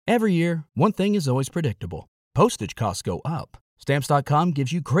Every year, one thing is always predictable. Postage costs go up. Stamps.com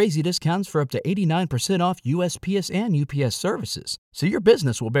gives you crazy discounts for up to 89% off USPS and UPS services, so your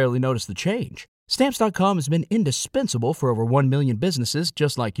business will barely notice the change. Stamps.com has been indispensable for over 1 million businesses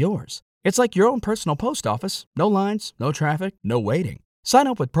just like yours. It's like your own personal post office. No lines, no traffic, no waiting. Sign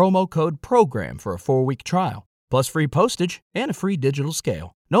up with promo code PROGRAM for a 4-week trial, plus free postage and a free digital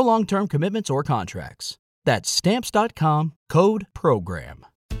scale. No long-term commitments or contracts. That's Stamps.com, code PROGRAM.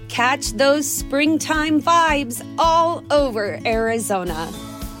 Catch those springtime vibes all over Arizona.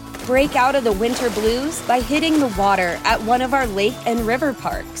 Break out of the winter blues by hitting the water at one of our lake and river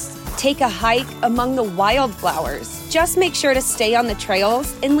parks. Take a hike among the wildflowers. Just make sure to stay on the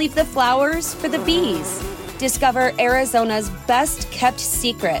trails and leave the flowers for the bees. Discover Arizona's best-kept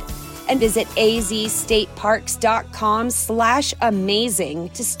secret and visit azstateparks.com/amazing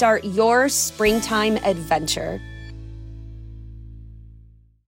to start your springtime adventure.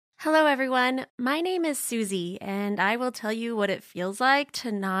 Hello, everyone. My name is Susie, and I will tell you what it feels like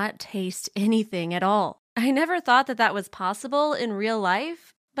to not taste anything at all. I never thought that was possible in real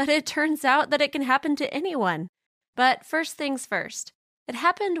life, but it turns out that it can happen to anyone. But first things first. It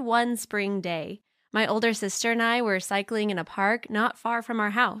happened one spring day. My older sister and I were cycling in a park not far from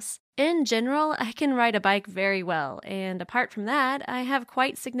our house. In general, I can ride a bike very well, and apart from that, I have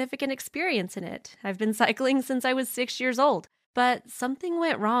quite significant experience in it. I've been cycling since I was 6 years old. But something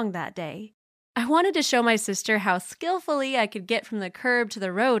went wrong that day. I wanted to show my sister how skillfully I could get from the curb to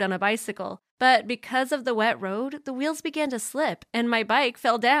the road on a bicycle, but because of the wet road, the wheels began to slip and my bike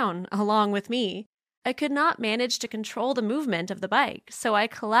fell down along with me. I could not manage to control the movement of the bike, so I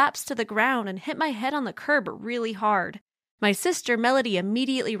collapsed to the ground and hit my head on the curb really hard. My sister, Melody,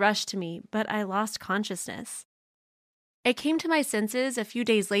 immediately rushed to me, but I lost consciousness. I came to my senses a few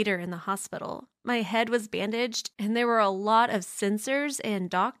days later in the hospital. My head was bandaged, and there were a lot of sensors and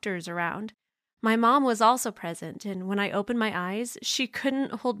doctors around. My mom was also present, and when I opened my eyes, she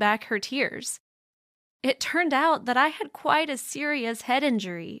couldn't hold back her tears. It turned out that I had quite a serious head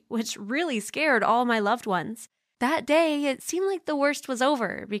injury, which really scared all my loved ones. That day, it seemed like the worst was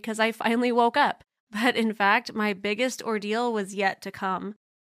over because I finally woke up, but in fact, my biggest ordeal was yet to come.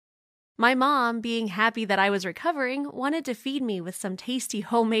 My mom, being happy that I was recovering, wanted to feed me with some tasty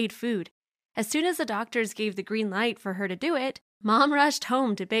homemade food. As soon as the doctors gave the green light for her to do it, Mom rushed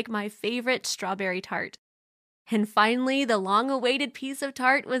home to bake my favorite strawberry tart. And finally, the long-awaited piece of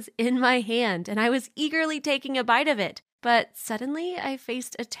tart was in my hand, and I was eagerly taking a bite of it. But suddenly, I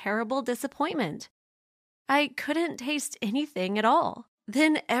faced a terrible disappointment. I couldn't taste anything at all.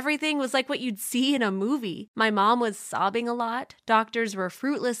 Then everything was like what you'd see in a movie. My mom was sobbing a lot, doctors were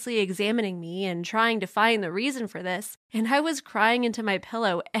fruitlessly examining me and trying to find the reason for this, and I was crying into my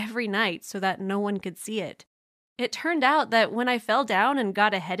pillow every night so that no one could see it. It turned out that when I fell down and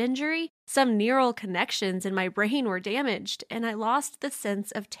got a head injury, some neural connections in my brain were damaged, and I lost the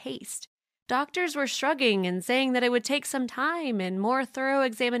sense of taste. Doctors were shrugging and saying that it would take some time and more thorough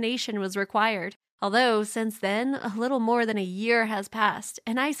examination was required. Although, since then, a little more than a year has passed,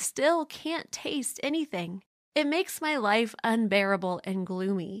 and I still can't taste anything. It makes my life unbearable and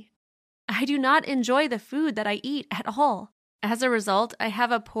gloomy. I do not enjoy the food that I eat at all. As a result, I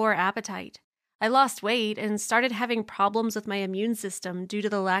have a poor appetite. I lost weight and started having problems with my immune system due to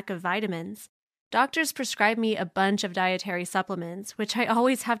the lack of vitamins. Doctors prescribed me a bunch of dietary supplements, which I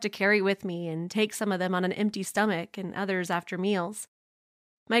always have to carry with me and take some of them on an empty stomach and others after meals.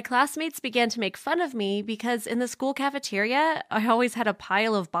 My classmates began to make fun of me because in the school cafeteria, I always had a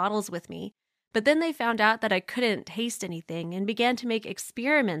pile of bottles with me. But then they found out that I couldn't taste anything and began to make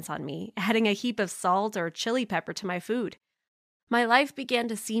experiments on me, adding a heap of salt or chili pepper to my food. My life began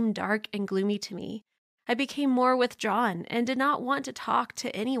to seem dark and gloomy to me. I became more withdrawn and did not want to talk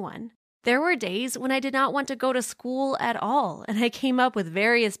to anyone. There were days when I did not want to go to school at all, and I came up with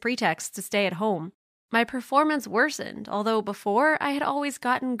various pretexts to stay at home. My performance worsened, although before I had always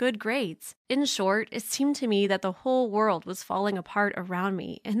gotten good grades. In short, it seemed to me that the whole world was falling apart around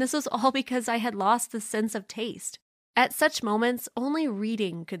me, and this was all because I had lost the sense of taste. At such moments, only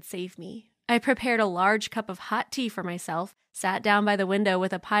reading could save me. I prepared a large cup of hot tea for myself, sat down by the window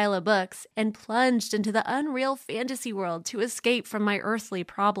with a pile of books, and plunged into the unreal fantasy world to escape from my earthly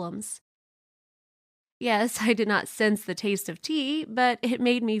problems. Yes, I did not sense the taste of tea, but it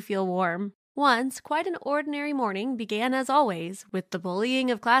made me feel warm. Once, quite an ordinary morning began as always with the bullying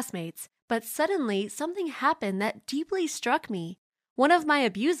of classmates, but suddenly something happened that deeply struck me. One of my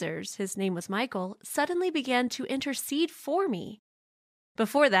abusers, his name was Michael, suddenly began to intercede for me.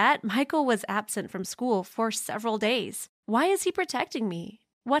 Before that, Michael was absent from school for several days. Why is he protecting me?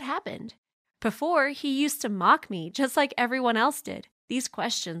 What happened? Before, he used to mock me just like everyone else did. These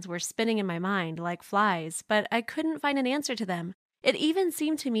questions were spinning in my mind like flies, but I couldn't find an answer to them. It even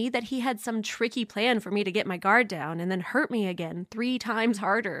seemed to me that he had some tricky plan for me to get my guard down and then hurt me again 3 times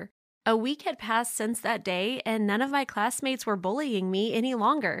harder. A week had passed since that day, and none of my classmates were bullying me any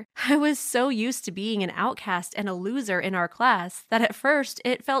longer. I was so used to being an outcast and a loser in our class that at first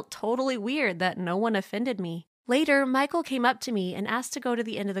it felt totally weird that no one offended me. Later, Michael came up to me and asked to go to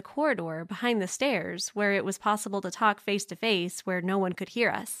the end of the corridor behind the stairs where it was possible to talk face to face where no one could hear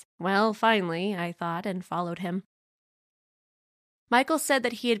us. Well, finally, I thought, and followed him. Michael said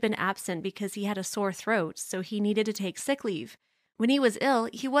that he had been absent because he had a sore throat, so he needed to take sick leave. When he was ill,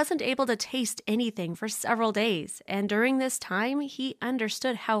 he wasn't able to taste anything for several days, and during this time, he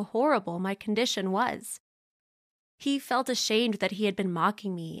understood how horrible my condition was. He felt ashamed that he had been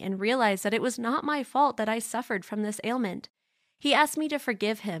mocking me and realized that it was not my fault that I suffered from this ailment. He asked me to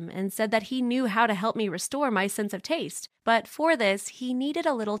forgive him and said that he knew how to help me restore my sense of taste, but for this, he needed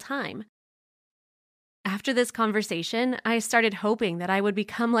a little time. After this conversation, I started hoping that I would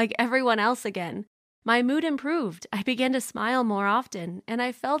become like everyone else again. My mood improved, I began to smile more often, and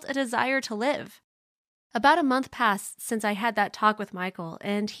I felt a desire to live. About a month passed since I had that talk with Michael,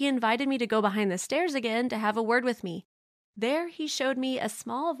 and he invited me to go behind the stairs again to have a word with me. There, he showed me a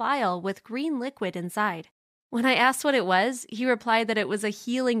small vial with green liquid inside. When I asked what it was, he replied that it was a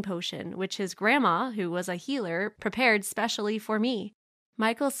healing potion, which his grandma, who was a healer, prepared specially for me.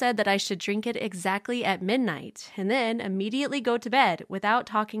 Michael said that I should drink it exactly at midnight, and then immediately go to bed without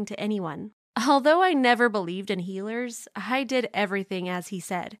talking to anyone. Although I never believed in healers, I did everything as he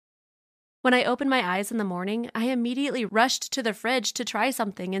said. When I opened my eyes in the morning, I immediately rushed to the fridge to try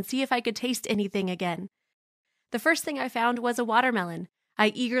something and see if I could taste anything again. The first thing I found was a watermelon. I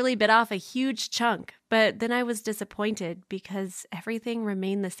eagerly bit off a huge chunk, but then I was disappointed because everything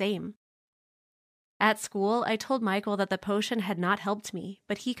remained the same. At school, I told Michael that the potion had not helped me,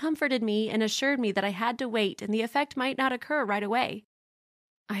 but he comforted me and assured me that I had to wait and the effect might not occur right away.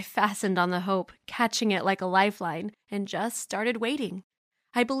 I fastened on the hope, catching it like a lifeline, and just started waiting.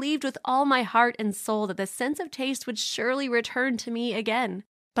 I believed with all my heart and soul that the sense of taste would surely return to me again.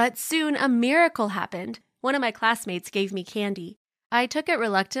 But soon a miracle happened. One of my classmates gave me candy. I took it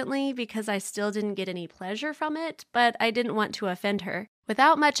reluctantly because I still didn't get any pleasure from it, but I didn't want to offend her.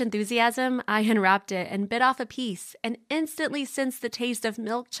 Without much enthusiasm, I unwrapped it and bit off a piece and instantly sensed the taste of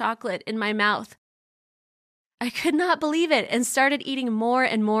milk chocolate in my mouth. I could not believe it and started eating more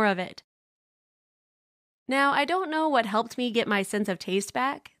and more of it. Now, I don't know what helped me get my sense of taste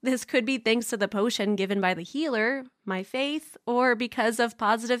back. This could be thanks to the potion given by the healer, my faith, or because of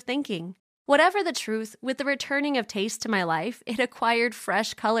positive thinking. Whatever the truth, with the returning of taste to my life, it acquired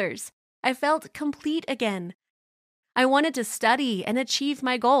fresh colors. I felt complete again. I wanted to study and achieve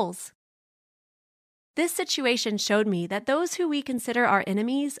my goals. This situation showed me that those who we consider our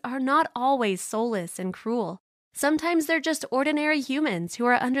enemies are not always soulless and cruel. Sometimes they're just ordinary humans who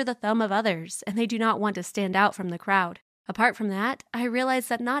are under the thumb of others, and they do not want to stand out from the crowd. Apart from that, I realized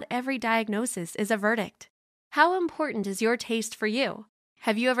that not every diagnosis is a verdict. How important is your taste for you?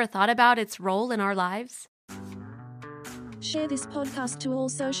 Have you ever thought about its role in our lives? Share this podcast to all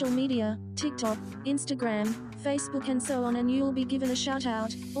social media, TikTok, Instagram, Facebook and so on, and you'll be given a shout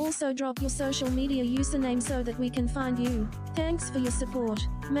out. Also drop your social media username so that we can find you. Thanks for your support.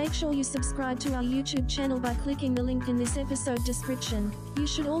 Make sure you subscribe to our YouTube channel by clicking the link in this episode description. You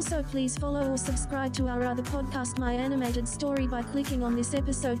should also please follow or subscribe to our other podcast, My Animated Story, by clicking on this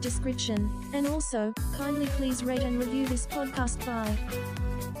episode description. And also, kindly please rate and review this podcast. Bye.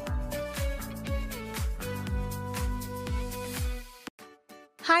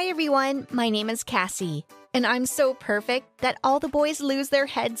 Hi everyone, my name is Cassie, and I'm so perfect that all the boys lose their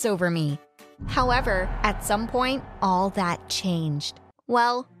heads over me. However, at some point, all that changed.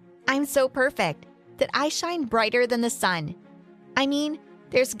 Well, I'm so perfect that I shine brighter than the sun. I mean,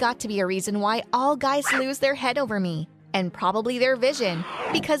 there's got to be a reason why all guys lose their head over me, and probably their vision,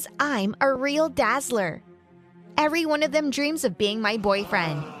 because I'm a real dazzler. Every one of them dreams of being my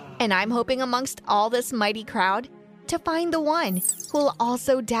boyfriend, and I'm hoping amongst all this mighty crowd to find the one who'll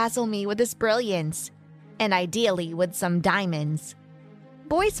also dazzle me with his brilliance, and ideally with some diamonds.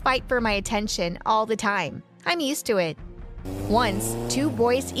 Boys fight for my attention all the time. I'm used to it. Once, 2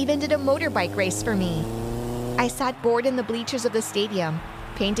 boys even did a motorbike race for me. I sat bored in the bleachers of the stadium,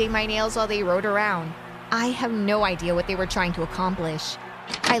 painting my nails while they rode around. I have no idea what they were trying to accomplish.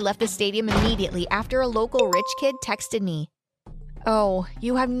 I left the stadium immediately after a local rich kid texted me. Oh,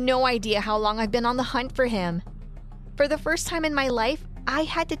 you have no idea how long I've been on the hunt for him. For the first time in my life, I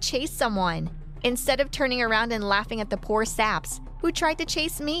had to chase someone, instead of turning around and laughing at the poor saps who tried to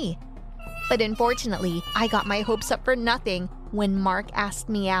chase me. But unfortunately, I got my hopes up for nothing when Mark asked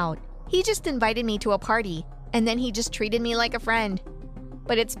me out. He just invited me to a party, and then he just treated me like a friend.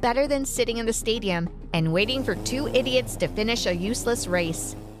 But it's better than sitting in the stadium and waiting for two idiots to finish a useless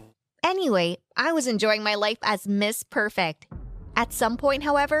race. Anyway, I was enjoying my life as Miss Perfect. At some point,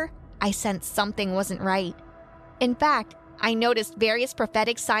 however, I sensed something wasn't right. In fact, I noticed various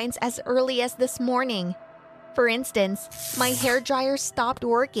prophetic signs as early as this morning. For instance, my hairdryer stopped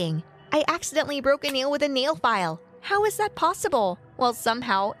working. I accidentally broke a nail with a nail file. How is that possible? Well,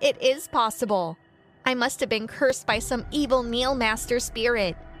 somehow it is possible. I must have been cursed by some evil nail master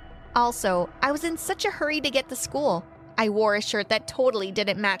spirit. Also, I was in such a hurry to get to school. I wore a shirt that totally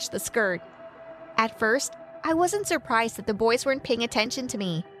didn't match the skirt. At first, I wasn't surprised that the boys weren't paying attention to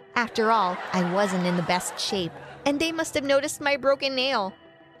me. After all, I wasn't in the best shape, and they must have noticed my broken nail.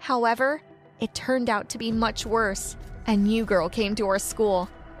 However, it turned out to be much worse. A new girl came to our school,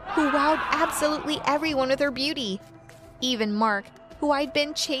 who wowed absolutely everyone with her beauty. Even Mark, who I'd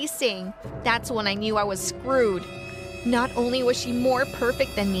been chasing. That's when I knew I was screwed. Not only was she more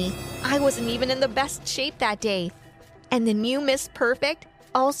perfect than me, I wasn't even in the best shape that day. And the new Miss Perfect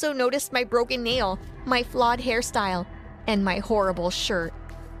also noticed my broken nail, my flawed hairstyle, and my horrible shirt.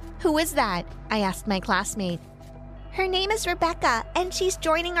 "Who is that?" I asked my classmate. "Her name is Rebecca, and she's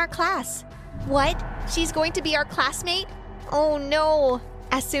joining our class." "What? She's going to be our classmate? Oh no!"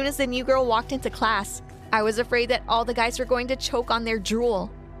 As soon as the new girl walked into class, I was afraid that all the guys were going to choke on their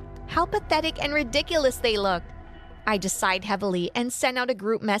drool. How pathetic and ridiculous they looked. I just sighed heavily and sent out a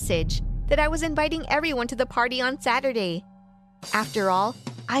group message that I was inviting everyone to the party on Saturday. After all,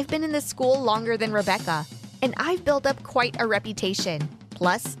 I've been in the school longer than Rebecca, and I've built up quite a reputation.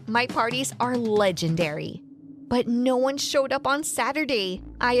 Plus, my parties are legendary. But no one showed up on Saturday.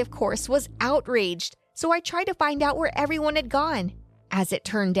 I, of course, was outraged, so I tried to find out where everyone had gone. As it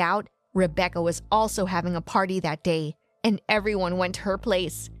turned out, Rebecca was also having a party that day, and everyone went to her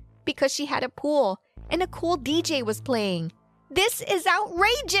place because she had a pool and a cool DJ was playing. "This is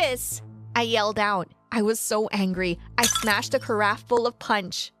outrageous!" I yelled out. I was so angry, I smashed a carafe full of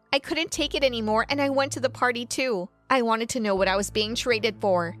punch. I couldn't take it anymore, and I went to the party too. I wanted to know what I was being traded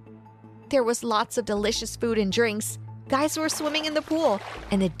for. There was lots of delicious food and drinks. Guys were swimming in the pool,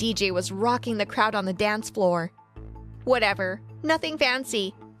 and the DJ was rocking the crowd on the dance floor. Whatever, nothing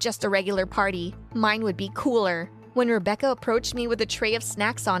fancy, just a regular party. Mine would be cooler. When Rebecca approached me with a tray of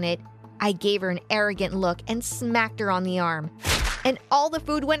snacks on it, I gave her an arrogant look and smacked her on the arm. And all the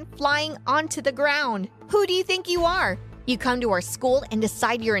food went flying onto the ground. "Who do you think you are? You come to our school and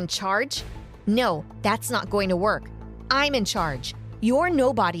decide you're in charge? No, that's not going to work. I'm in charge. You're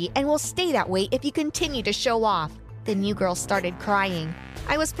nobody and will stay that way if you continue to show off." The new girl started crying.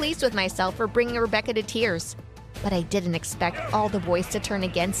 I was pleased with myself for bringing Rebecca to tears, but I didn't expect all the boys to turn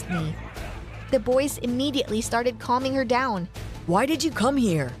against me. The boys immediately started calming her down. "Why did you come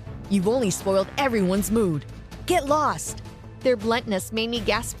here? You've only spoiled everyone's mood. Get lost!" Their bluntness made me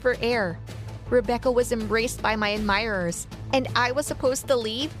gasp for air. Rebecca was embraced by my admirers, and I was supposed to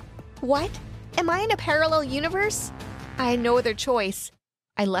leave? What? Am I in a parallel universe? I had no other choice.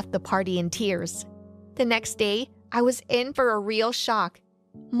 I left the party in tears. The next day, I was in for a real shock.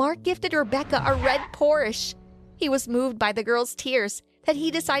 Mark gifted Rebecca a red Porsche. He was moved by the girl's tears that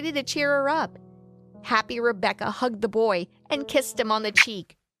he decided to cheer her up. Happy Rebecca hugged the boy and kissed him on the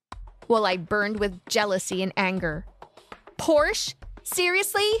cheek, while I burned with jealousy and anger. Porsche?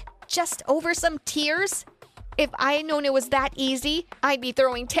 Seriously? Just over some tears? If I had known it was that easy, I'd be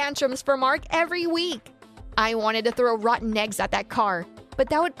throwing tantrums for Mark every week. I wanted to throw rotten eggs at that car, but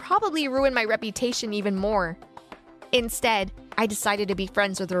that would probably ruin my reputation even more. Instead, I decided to be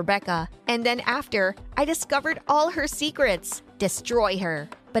friends with Rebecca, and then after, I discovered all her secrets. Destroy her.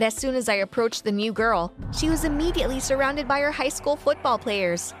 But as soon as I approached the new girl, she was immediately surrounded by her high school football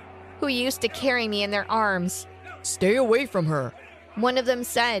players, who used to carry me in their arms. "Stay away from her," one of them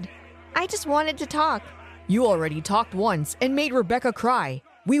said. I just wanted to talk. "You already talked once and made Rebecca cry.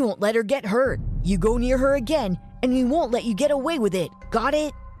 We won't let her get hurt. You go near her again, and we won't let you get away with it. Got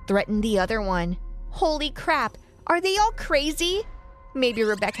it?" threatened the other one. Holy crap, are they all crazy? Maybe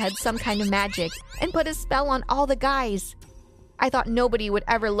Rebecca had some kind of magic and put a spell on all the guys. I thought nobody would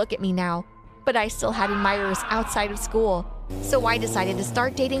ever look at me now, but I still had admirers outside of school. So I decided to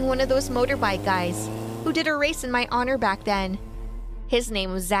start dating one of those motorbike guys who did a race in my honor back then. His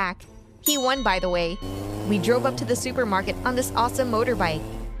name was Zach. He won, by the way. We drove up to the supermarket on this awesome motorbike,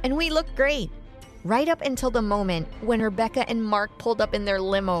 and we looked great. Right up until the moment when Rebecca and Mark pulled up in their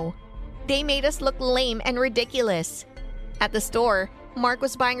limo. They made us look lame and ridiculous. At the store, Mark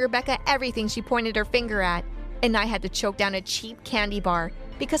was buying Rebecca everything she pointed her finger at, and I had to choke down a cheap candy bar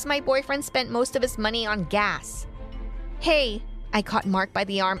because my boyfriend spent most of his money on gas. Hey, I caught Mark by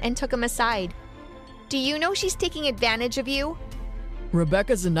the arm and took him aside. Do you know she's taking advantage of you?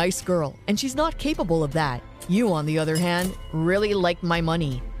 Rebecca's a nice girl, and she's not capable of that. You, on the other hand, really liked my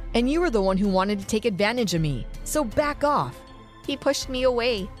money. And you were the one who wanted to take advantage of me, so back off. He pushed me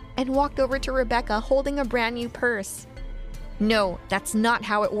away and walked over to Rebecca holding a brand new purse. No, that's not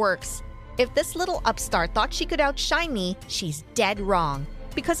how it works. If this little upstart thought she could outshine me, she's dead wrong.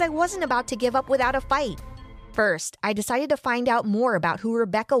 Because I wasn't about to give up without a fight. First, I decided to find out more about who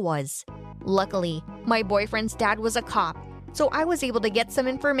Rebecca was. Luckily, my boyfriend's dad was a cop, so I was able to get some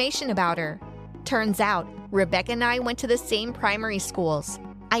information about her. Turns out, Rebecca and I went to the same primary schools.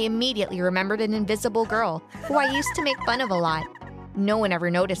 I immediately remembered an invisible girl who I used to make fun of a lot. No one ever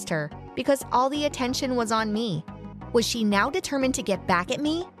noticed her because all the attention was on me. Was she now determined to get back at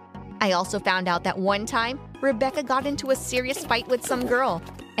me? I also found out that one time, Rebecca got into a serious fight with some girl,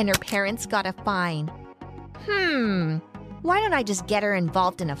 and her parents got a fine. Why don't I just get her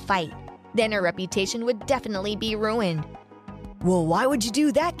involved in a fight? Then her reputation would definitely be ruined. Well, why would you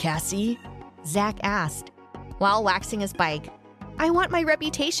do that, Cassie? Zach asked, while waxing his bike. I want my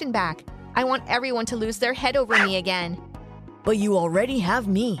reputation back. I want everyone to lose their head over me again. But you already have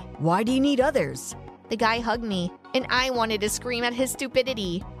me. Why do you need others? The guy hugged me, and I wanted to scream at his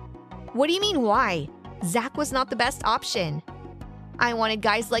stupidity. What do you mean, why? Zach was not the best option. I wanted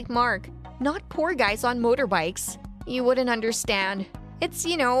guys like Mark, not poor guys on motorbikes. You wouldn't understand. It's,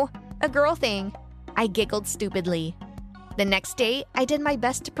 a girl thing. I giggled stupidly. The next day, I did my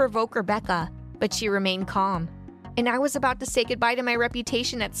best to provoke Rebecca, but she remained calm. And I was about to say goodbye to my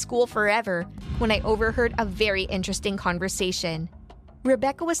reputation at school forever when I overheard a very interesting conversation.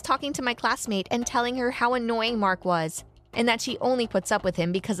 Rebecca was talking to my classmate and telling her how annoying Mark was, and that she only puts up with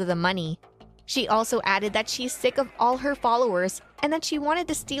him because of the money. She also added that she's sick of all her followers and that she wanted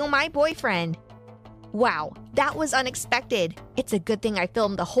to steal my boyfriend. Wow, that was unexpected. It's a good thing I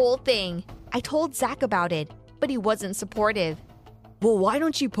filmed the whole thing. I told Zach about it, but he wasn't supportive. Well, why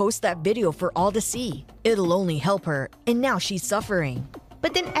don't you post that video for all to see? It'll only help her, and now she's suffering.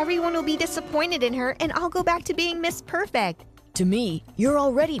 But then everyone will be disappointed in her and I'll go back to being Miss Perfect. To me, you're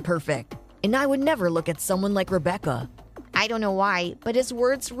already perfect, and I would never look at someone like Rebecca. I don't know why, but his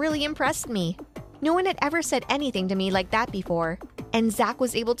words really impressed me. No one had ever said anything to me like that before, and Zach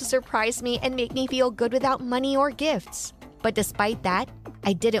was able to surprise me and make me feel good without money or gifts. But despite that,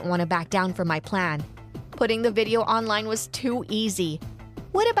 I didn't want to back down from my plan. Putting the video online was too easy.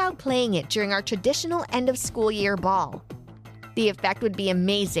 What about playing it during our traditional end-of-school-year ball? The effect would be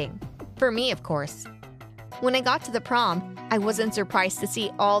amazing. For me, of course. When I got to the prom, I wasn't surprised to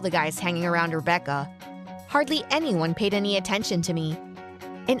see all the guys hanging around Rebecca. Hardly anyone paid any attention to me.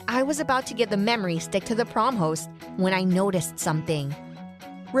 And I was about to give the memory stick to the prom host when I noticed something.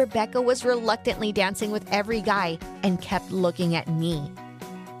 Rebecca was reluctantly dancing with every guy and kept looking at me.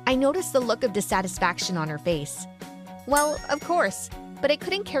 I noticed the look of dissatisfaction on her face. Well, of course, but I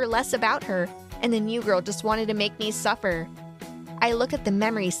couldn't care less about her, and the new girl just wanted to make me suffer. I looked at the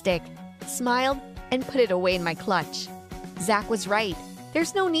memory stick, smiled, and put it away in my clutch. Zach was right.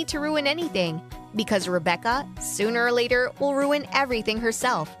 There's no need to ruin anything, because Rebecca, sooner or later, will ruin everything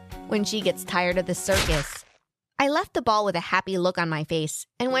herself when she gets tired of the circus. I left the ball with a happy look on my face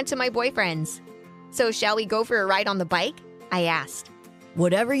and went to my boyfriend's. So shall we go for a ride on the bike? I asked.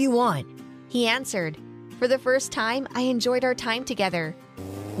 Whatever you want. He answered. For the first time, I enjoyed our time together.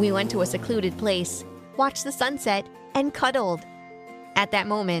 We went to a secluded place, watched the sunset, and cuddled. At that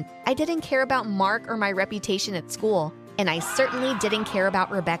moment, I didn't care about Mark or my reputation at school, and I certainly didn't care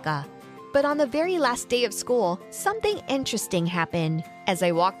about Rebecca. But on the very last day of school, something interesting happened. As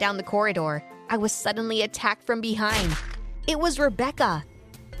I walked down the corridor, I was suddenly attacked from behind. It was Rebecca.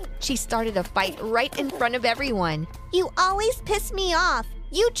 She started a fight right in front of everyone. You always piss me off.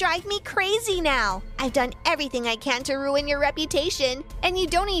 You drive me crazy now. I've done everything I can to ruin your reputation, and you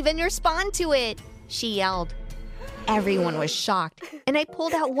don't even respond to it, she yelled. Everyone was shocked, and I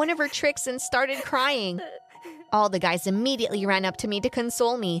pulled out one of her tricks and started crying. All the guys immediately ran up to me to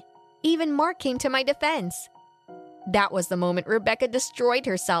console me. Even Mark came to my defense. That was the moment Rebecca destroyed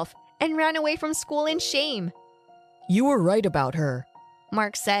herself and ran away from school in shame. You were right about her,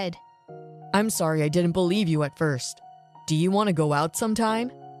 Mark said. I'm sorry I didn't believe you at first. Do you want to go out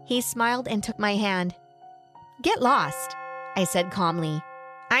sometime? He smiled and took my hand. Get lost, I said calmly.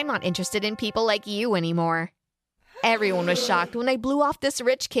 I'm not interested in people like you anymore. Everyone was shocked when I blew off this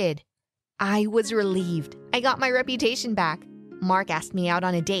rich kid. I was relieved. I got my reputation back. Mark asked me out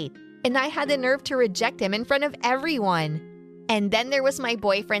on a date, and I had the nerve to reject him in front of everyone. And then there was my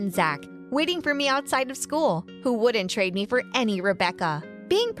boyfriend Zach, waiting for me outside of school, who wouldn't trade me for any Rebecca.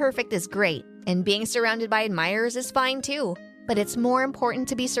 Being perfect is great, And being surrounded by admirers is fine too. But it's more important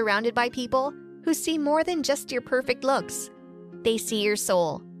to be surrounded by people who see more than just your perfect looks. They see your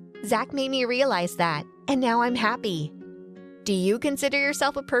soul. Zach made me realize that, and now I'm happy. Do you consider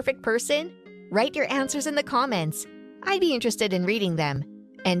yourself a perfect person? Write your answers in the comments. I'd be interested in reading them.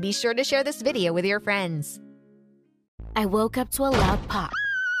 And be sure to share this video with your friends. I woke up to a loud pop.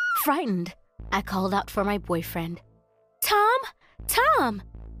 Frightened, I called out for my boyfriend. Tom! Tom!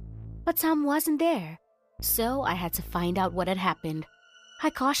 But Tom wasn't there, so I had to find out what had happened. I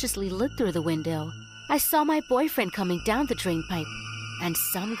cautiously looked through the window. I saw my boyfriend coming down the drain pipe, and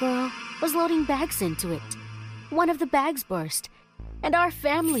some girl was loading bags into it. One of the bags burst, and our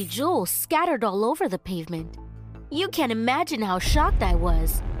family jewels scattered all over the pavement. You can't imagine how shocked I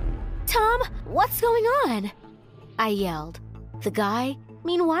was. Tom, what's going on? I yelled. The guy,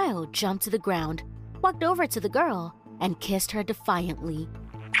 meanwhile, jumped to the ground, walked over to the girl, and kissed her defiantly.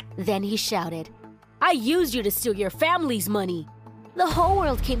 Then he shouted, I used you to steal your family's money. The whole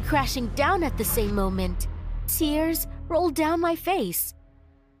world came crashing down at the same moment. Tears rolled down my face.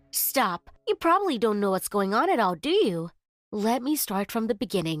 Stop. You probably don't know what's going on at all, do you? Let me start from the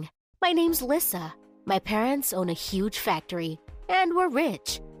beginning. My name's Lissa. My parents own a huge factory, and we're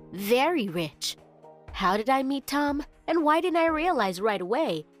rich. Very rich. How did I meet Tom, and why didn't I realize right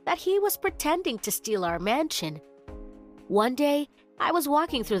away that he was pretending to steal our mansion? One day, I was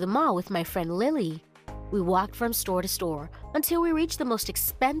walking through the mall with my friend Lily. We walked from store to store until we reached the most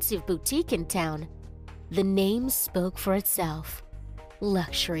expensive boutique in town. The name spoke for itself.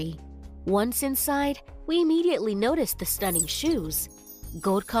 Luxury. Once inside, we immediately noticed the stunning shoes.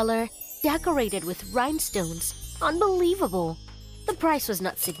 Gold color, decorated with rhinestones. Unbelievable. The price was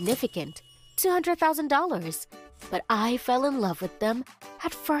not significant, $200,000. But I fell in love with them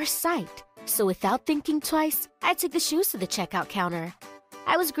at first sight. So without thinking twice, I took the shoes to the checkout counter.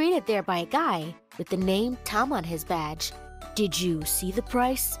 I was greeted there by a guy with the name Tom on his badge. Did you see the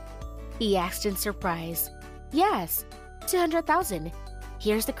price? He asked in surprise. Yes, $200,000.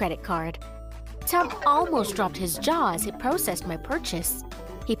 Here's the credit card. Tom almost dropped his jaw as he processed my purchase.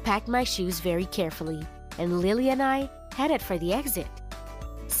 He packed my shoes very carefully, and Lily and I headed for the exit.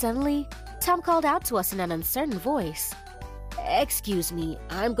 Suddenly, Tom called out to us in an uncertain voice. Excuse me,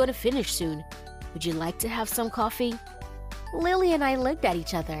 I'm gonna finish soon. Would you like to have some coffee? Lily and I looked at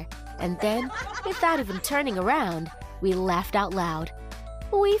each other, and then, without even turning around, we laughed out loud.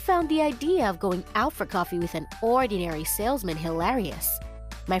 We found the idea of going out for coffee with an ordinary salesman hilarious.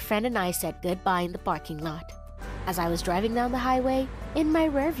 My friend and I said goodbye in the parking lot. As I was driving down the highway, in my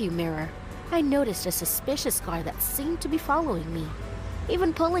rearview mirror, I noticed a suspicious car that seemed to be following me.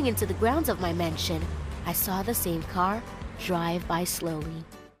 Even pulling into the grounds of my mansion, I saw the same car drive by slowly.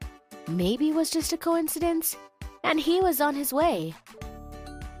 Maybe it was just a coincidence, and he was on his way.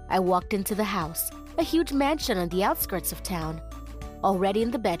 I walked into the house, a huge mansion on the outskirts of town. Already in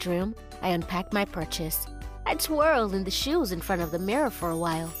the bedroom, I unpacked my purchase. I twirled in the shoes in front of the mirror for a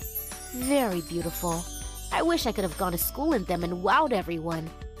while. Very beautiful. I wish I could have gone to school in them and wowed everyone.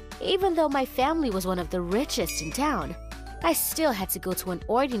 Even though my family was one of the richest in town, I still had to go to an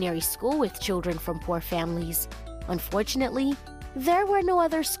ordinary school with children from poor families. Unfortunately, there were no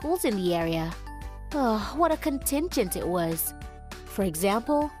other schools in the area. Oh, what a contingent it was. For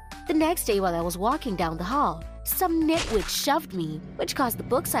example, the next day while I was walking down the hall, some nitwit shoved me, which caused the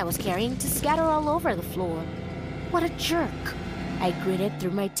books I was carrying to scatter all over the floor. What a jerk! I gritted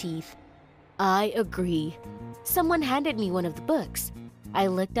through my teeth. I agree. Someone handed me one of the books. I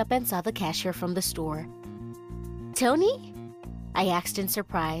looked up and saw the cashier from the store. Tony? I asked in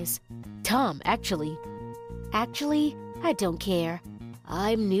surprise. Tom, actually. Actually, I don't care.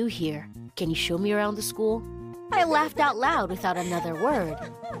 I'm new here. Can you show me around the school? I laughed out loud without another word.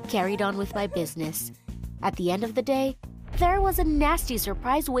 Carried on with my business. At the end of the day, there was a nasty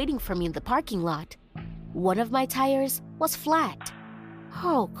surprise waiting for me in the parking lot. One of my tires was flat.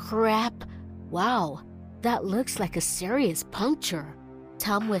 Oh, crap. Wow, that looks like a serious puncture.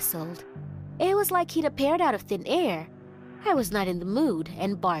 Tom whistled. It was like he'd appeared out of thin air. I was not in the mood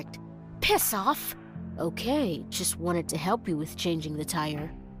and barked, Piss off! Okay, just wanted to help you with changing the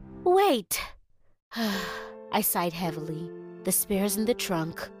tire. Wait! I sighed heavily. The spare's in the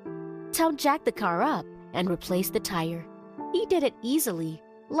trunk. Tom jacked the car up and replaced the tire. He did it easily,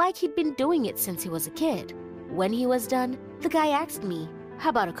 like he'd been doing it since he was a kid. When he was done, the guy asked me, how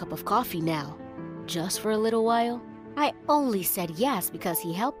about a cup of coffee now? Just for a little while? I only said yes because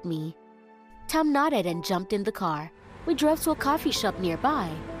he helped me. Tom nodded and jumped in the car. We drove to a coffee shop nearby.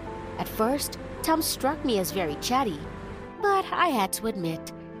 At first, Tom struck me as very chatty, but I had to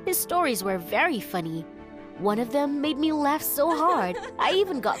admit, his stories were very funny. One of them made me laugh so hard, I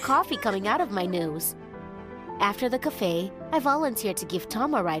even got coffee coming out of my nose. After the cafe, I volunteered to give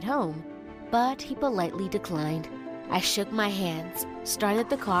Tom a ride home, but he politely declined. I shook my hands, started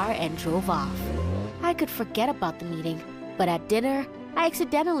the car, and drove off. I could forget about the meeting, but at dinner, I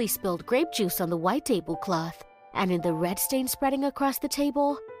accidentally spilled grape juice on the white tablecloth, and in the red stain spreading across the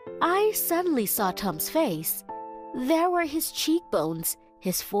table, I suddenly saw Tom's face. There were his cheekbones,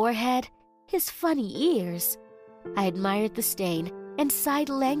 his forehead, his funny ears. I admired the stain and sighed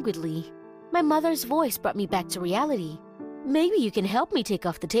languidly. My mother's voice brought me back to reality. "Maybe you can help me take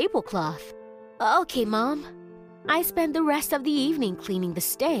off the tablecloth." "Okay, Mom." I spent the rest of the evening cleaning the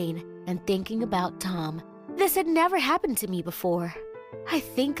stain and thinking about Tom. This had never happened to me before. I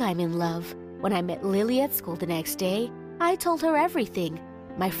think I'm in love. When I met Lily at school the next day, I told her everything.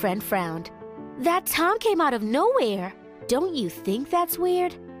 My friend frowned. "That Tom came out of nowhere. Don't you think that's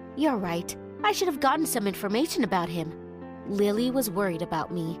weird?" "You're right. I should have gotten some information about him." Lily was worried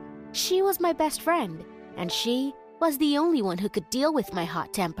about me. She was my best friend, and she was the only one who could deal with my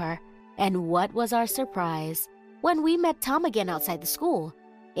hot temper. And what was our surprise when we met Tom again outside the school.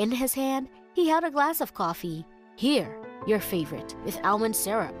 In his hand, he held a glass of coffee. "Here, your favorite, with almond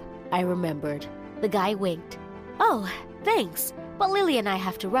syrup," I remembered. The guy winked. "Oh, thanks, but Lily and I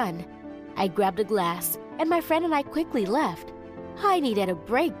have to run." I grabbed a glass, and my friend and I quickly left. I needed a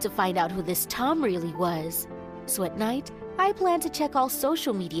break to find out who this Tom really was. So at night, I planned to check all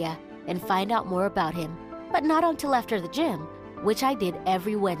social media and find out more about him, but not until after the gym, which I did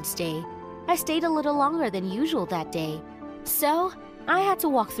every Wednesday. I stayed a little longer than usual that day, so I had to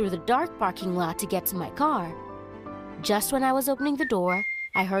walk through the dark parking lot to get to my car. Just when I was opening the door,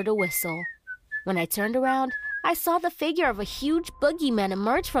 I heard a whistle. When I turned around, I saw the figure of a huge boogeyman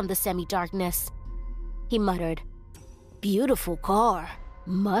emerge from the semi-darkness. He muttered, "Beautiful car.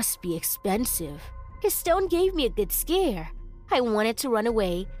 Must be expensive." His tone gave me a good scare. I wanted to run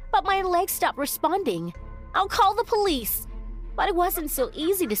away, but my legs stopped responding. "I'll call the police." But it wasn't so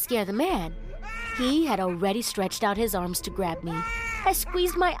easy to scare the man. He had already stretched out his arms to grab me. I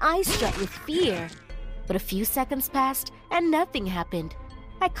squeezed my eyes shut with fear. But a few seconds passed and nothing happened.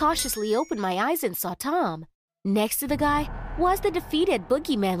 I cautiously opened my eyes and saw Tom. Next to the guy was the defeated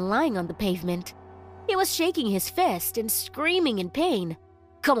boogeyman lying on the pavement. He was shaking his fist and screaming in pain.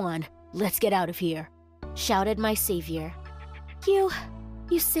 "Come on, let's get out of here," shouted my savior. You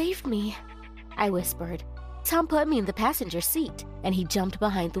saved me," I whispered. Tom put me in the passenger seat, and he jumped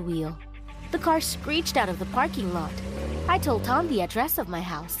behind the wheel. The car screeched out of the parking lot. I told Tom the address of my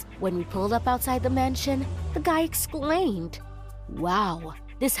house. When we pulled up outside the mansion, the guy exclaimed, "Wow,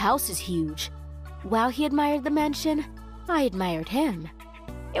 this house is huge." While he admired the mansion, I admired him.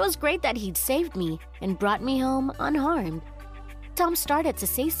 It was great that he'd saved me and brought me home unharmed. Tom started to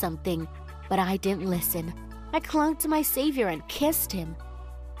say something, but I didn't listen. I clung to my savior and kissed him.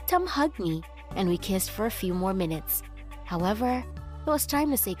 Tom hugged me, and we kissed for a few more minutes. However, it was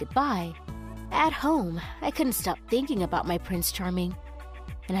time to say goodbye. At home, I couldn't stop thinking about my Prince Charming,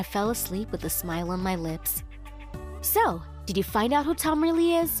 and I fell asleep with a smile on my lips. "So, did you find out who Tom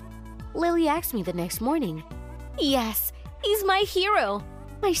really is?" Lily asked me the next morning. "Yes, he's my hero,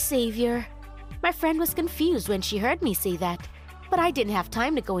 my savior." My friend was confused when she heard me say that, but I didn't have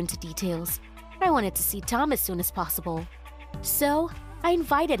time to go into details. I wanted to see Tom as soon as possible. So, I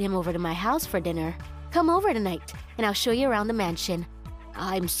invited him over to my house for dinner. "Come over tonight, and I'll show you around the mansion."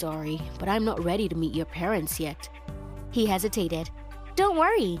 "I'm sorry, but I'm not ready to meet your parents yet." He hesitated. "Don't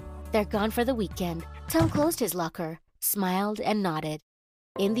worry, they're gone for the weekend." Tom closed his locker, smiled, and nodded.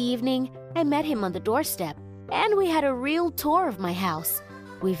 In the evening, I met him on the doorstep, and we had a real tour of my house.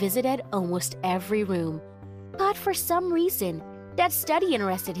 We visited almost every room. But for some reason, Dad's study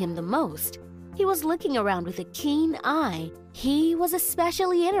interested him the most. He was looking around with a keen eye. He was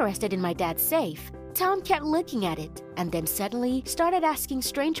especially interested in my dad's safe. Tom kept looking at it, and then suddenly started asking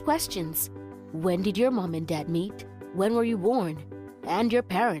strange questions. "When did your mom and dad meet? When were you born? And your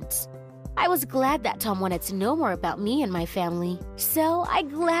parents?" I was glad that Tom wanted to know more about me and my family, so I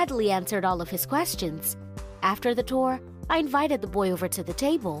gladly answered all of his questions. After the tour, I invited the boy over to the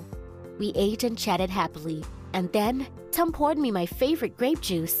table. We ate and chatted happily, and then Tom poured me my favorite grape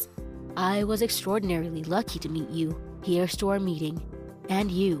juice. "I was extraordinarily lucky to meet you. Here's to our meeting. And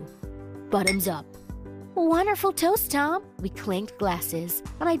you. Bottoms up." "Wonderful toast, Tom." We clinked glasses,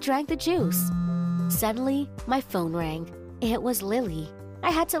 and I drank the juice. Suddenly, my phone rang. It was Lily.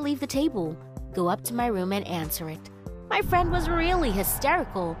 I had to leave the table, go up to my room, and answer it. My friend was really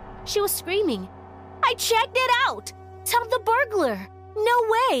hysterical. She was screaming, "I checked it out! Tom the burglar! No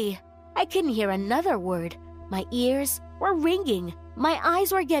way!" I couldn't hear another word. My ears were ringing. My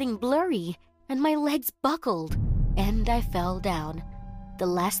eyes were getting blurry, and my legs buckled, and I fell down. The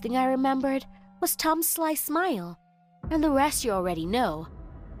last thing I remembered was Tom's sly smile, and the rest you already know.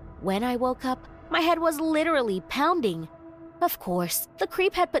 When I woke up, my head was literally pounding. Of course, the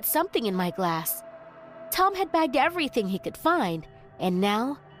creep had put something in my glass. Tom had bagged everything he could find, and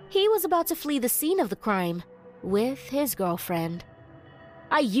now he was about to flee the scene of the crime with his girlfriend.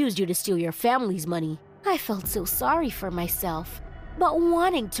 I used you to steal your family's money. I felt so sorry for myself, but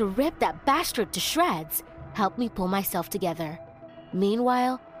wanting to rip that bastard to shreds helped me pull myself together.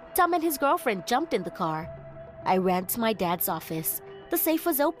 Meanwhile, Tom and his girlfriend jumped in the car. I ran to my dad's office. The safe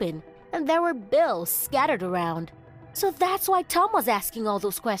was open, and there were bills scattered around. So that's why Tom was asking all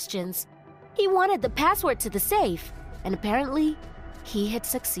those questions. He wanted the password to the safe, and apparently, he had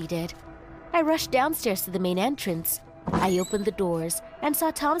succeeded. I rushed downstairs to the main entrance. I opened the doors and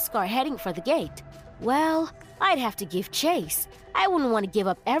saw Tom's car heading for the gate. Well, I'd have to give chase. I wouldn't want to give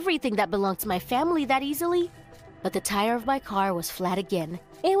up everything that belonged to my family that easily. But the tire of my car was flat again.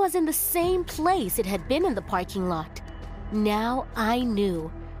 It was in the same place it had been in the parking lot. Now I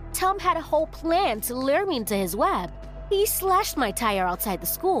knew. Tom had a whole plan to lure me into his web. He slashed my tire outside the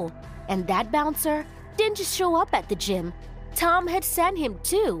school, and that bouncer didn't just show up at the gym. Tom had sent him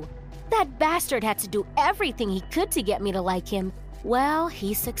too. That bastard had to do everything he could to get me to like him. Well,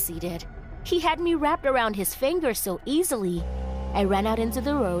 he succeeded. He had me wrapped around his finger so easily. I ran out into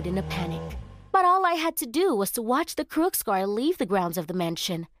the road in a panic. But all I had to do was to watch the Crooks car leave the grounds of the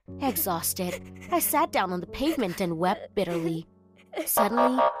mansion. Exhausted, I sat down on the pavement and wept bitterly.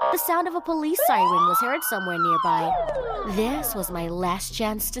 Suddenly, the sound of a police siren was heard somewhere nearby. This was my last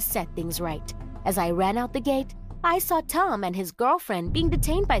chance to set things right. As I ran out the gate, I saw Tom and his girlfriend being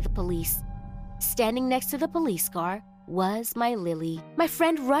detained by the police. Standing next to the police car was my Lily. My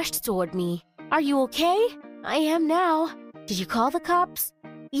friend rushed toward me. "Are you okay?" "I am now." "Did you call the cops?"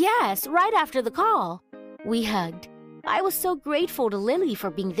 "Yes, right after the call." We hugged. I was so grateful to Lily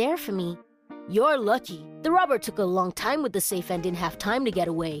for being there for me. "You're lucky. The robber took a long time with the safe and didn't have time to get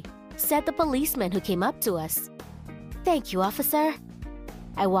away," said the policeman who came up to us. "Thank you, officer."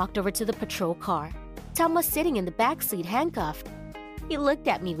 I walked over to the patrol car. Tom was sitting in the back seat handcuffed. He looked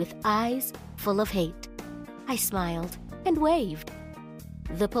at me with eyes full of hate. I smiled and waved.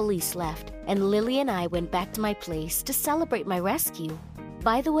 The police left, and Lily and I went back to my place to celebrate my rescue.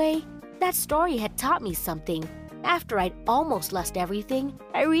 By the way, that story had taught me something. After I'd almost lost everything,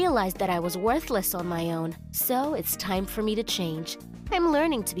 I realized that I was worthless on my own. So it's time for me to change. I'm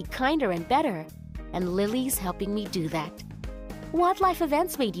learning to be kinder and better, and Lily's helping me do that. What life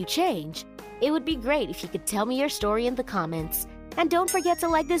events made you change? It would be great if you could tell me your story in the comments. And don't forget to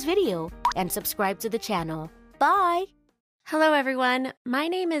like this video and subscribe to the channel. Bye! Hello, everyone. My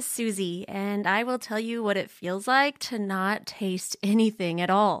name is Susie, and I will tell you what it feels like to not taste anything at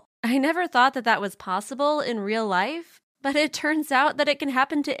all. I never thought that that was possible in real life, but it turns out that it can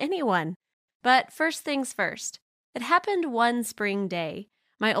happen to anyone. But first things first. It happened one spring day.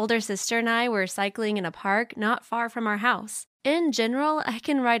 My older sister and I were cycling in a park not far from our house. In general, I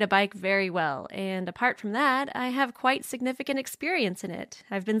can ride a bike very well, and apart from that, I have quite significant experience in it.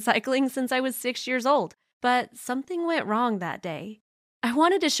 I've been cycling since I was 6 years old, but something went wrong that day. I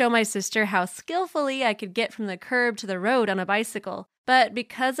wanted to show my sister how skillfully I could get from the curb to the road on a bicycle, but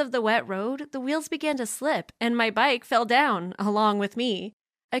because of the wet road, the wheels began to slip, and my bike fell down, along with me.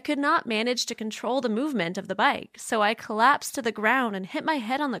 I could not manage to control the movement of the bike, so I collapsed to the ground and hit my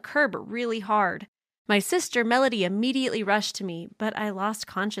head on the curb really hard. My sister, Melody, immediately rushed to me, but I lost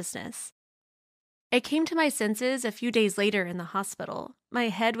consciousness. I came to my senses a few days later in the hospital. My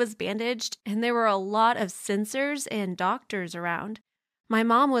head was bandaged, and there were a lot of sensors and doctors around. My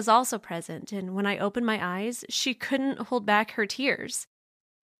mom was also present, and when I opened my eyes, she couldn't hold back her tears.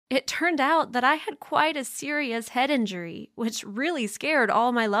 It turned out that I had quite a serious head injury, which really scared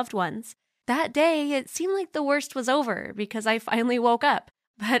all my loved ones. That day, it seemed like the worst was over because I finally woke up.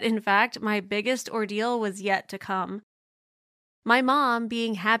 But in fact, my biggest ordeal was yet to come. My mom,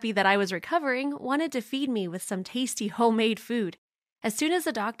 being happy that I was recovering, wanted to feed me with some tasty homemade food. As soon as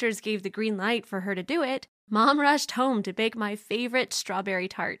the doctors gave the green light for her to do it, Mom rushed home to bake my favorite strawberry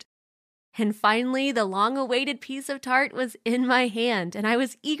tart. And finally, the long-awaited piece of tart was in my hand, and I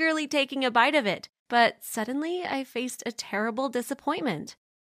was eagerly taking a bite of it. But suddenly, I faced a terrible disappointment.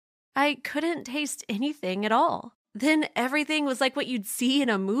 I couldn't taste anything at all. Then everything was like what you'd see in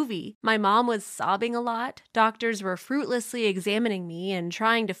a movie. My mom was sobbing a lot, doctors were fruitlessly examining me and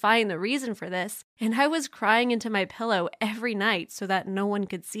trying to find the reason for this, and I was crying into my pillow every night so that no one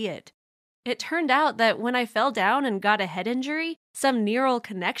could see it. It turned out that when I fell down and got a head injury, some neural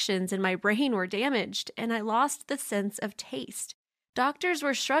connections in my brain were damaged, and I lost the sense of taste. Doctors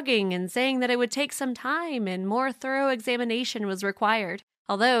were shrugging and saying that it would take some time and more thorough examination was required.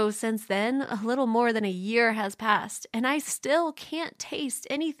 Although, since then, a little more than a year has passed, and I still can't taste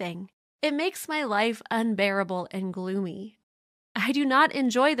anything. It makes my life unbearable and gloomy. I do not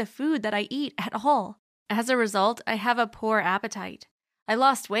enjoy the food that I eat at all. As a result, I have a poor appetite. I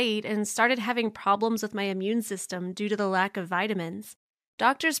lost weight and started having problems with my immune system due to the lack of vitamins.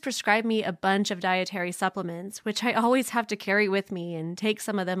 Doctors prescribed me a bunch of dietary supplements, which I always have to carry with me and take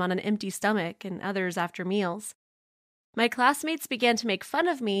some of them on an empty stomach and others after meals. My classmates began to make fun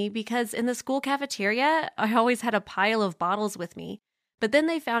of me because in the school cafeteria, I always had a pile of bottles with me. But then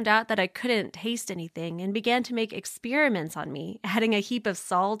they found out that I couldn't taste anything and began to make experiments on me, adding a heap of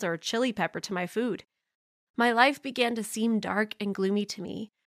salt or chili pepper to my food. My life began to seem dark and gloomy to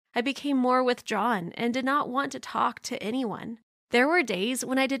me. I became more withdrawn and did not want to talk to anyone. There were days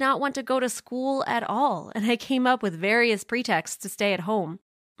when I did not want to go to school at all, and I came up with various pretexts to stay at home.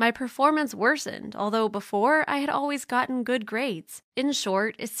 My performance worsened, although before I had always gotten good grades. In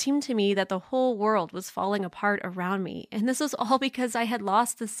short, it seemed to me that the whole world was falling apart around me, and this was all because I had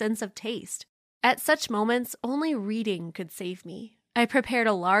lost the sense of taste. At such moments, only reading could save me. I prepared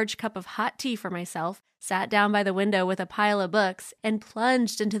a large cup of hot tea for myself, sat down by the window with a pile of books, and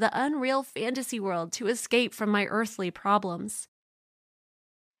plunged into the unreal fantasy world to escape from my earthly problems.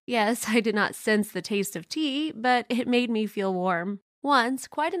 Yes, I did not sense the taste of tea, but it made me feel warm. Once,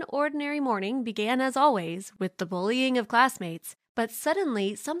 quite an ordinary morning began as always, with the bullying of classmates, but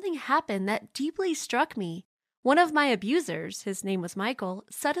suddenly something happened that deeply struck me. One of my abusers, his name was Michael,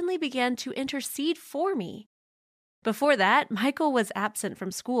 suddenly began to intercede for me. Before that, Michael was absent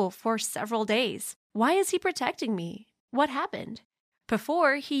from school for several days. Why is he protecting me? What happened?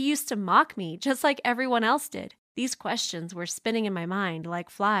 Before, he used to mock me just like everyone else did. These questions were spinning in my mind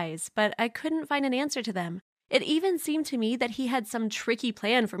like flies, but I couldn't find an answer to them. It even seemed to me that he had some tricky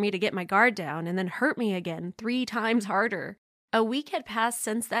plan for me to get my guard down and then hurt me again 3 times harder. A week had passed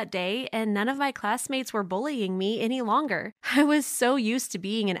since that day, and none of my classmates were bullying me any longer. I was so used to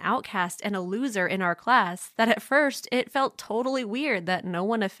being an outcast and a loser in our class that at first it felt totally weird that no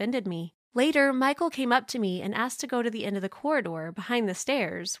one offended me. Later, Michael came up to me and asked to go to the end of the corridor behind the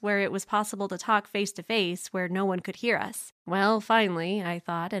stairs, where it was possible to talk face to face where no one could hear us. Well, finally, I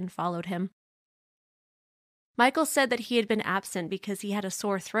thought, and followed him. Michael said that he had been absent because he had a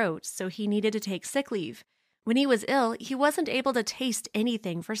sore throat, so he needed to take sick leave. When he was ill, he wasn't able to taste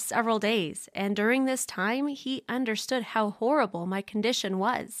anything for several days, and during this time, he understood how horrible my condition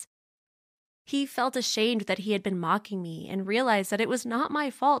was. He felt ashamed that he had been mocking me and realized that it was not my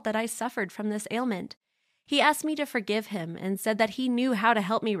fault that I suffered from this ailment. He asked me to forgive him and said that he knew how to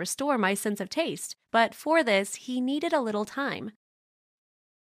help me restore my sense of taste, but for this, he needed a little time.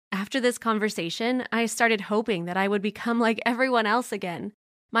 After this conversation, I started hoping that I would become like everyone else again.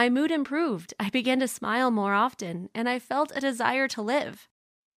 My mood improved, I began to smile more often, and I felt a desire to live.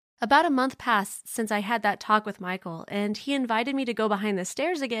 About a month passed since I had that talk with Michael, and he invited me to go behind the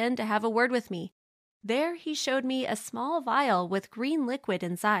stairs again to have a word with me. There, he showed me a small vial with green liquid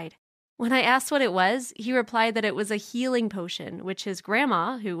inside. When I asked what it was, he replied that it was a healing potion, which his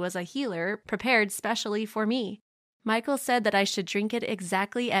grandma, who was a healer, prepared specially for me. Michael said that I should drink it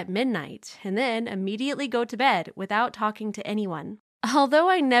exactly at midnight, and then immediately go to bed without talking to anyone. Although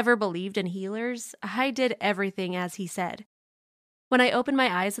I never believed in healers, I did everything as he said. When I opened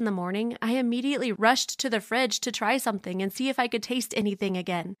my eyes in the morning, I immediately rushed to the fridge to try something and see if I could taste anything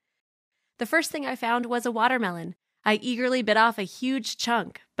again. The first thing I found was a watermelon. I eagerly bit off a huge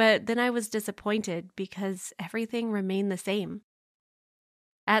chunk, but then I was disappointed because everything remained the same.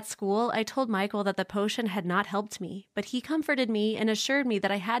 At school, I told Michael that the potion had not helped me, but he comforted me and assured me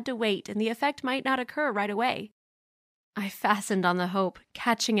that I had to wait and the effect might not occur right away. I fastened on the hope,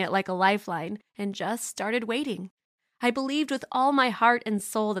 catching it like a lifeline, and just started waiting. I believed with all my heart and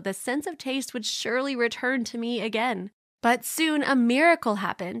soul that the sense of taste would surely return to me again. But soon a miracle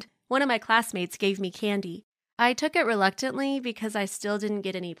happened. One of my classmates gave me candy. I took it reluctantly because I still didn't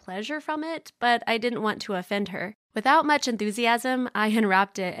get any pleasure from it, but I didn't want to offend her. Without much enthusiasm, I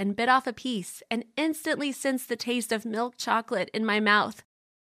unwrapped it and bit off a piece and instantly sensed the taste of milk chocolate in my mouth.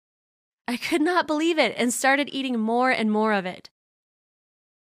 I could not believe it and started eating more and more of it.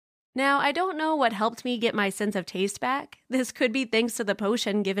 Now, I don't know what helped me get my sense of taste back. This could be thanks to the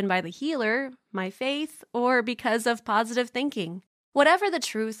potion given by the healer, my faith, or because of positive thinking. Whatever the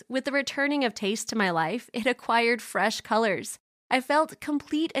truth, with the returning of taste to my life, it acquired fresh colors. I felt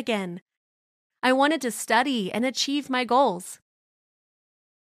complete again. I wanted to study and achieve my goals.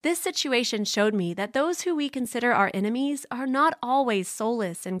 This situation showed me that those who we consider our enemies are not always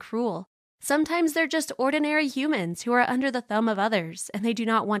soulless and cruel. Sometimes they're just ordinary humans who are under the thumb of others, and they do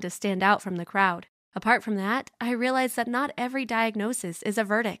not want to stand out from the crowd. Apart from that, I realize that not every diagnosis is a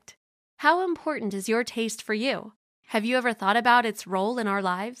verdict. How important is your taste for you? Have you ever thought about its role in our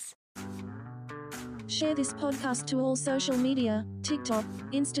lives? Share this podcast to all social media, TikTok,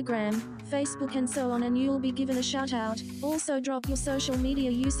 Instagram, Facebook and so on, and you'll be given a shout out. Also drop your social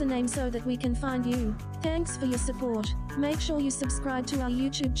media username so that we can find you. Thanks for your support. Make sure you subscribe to our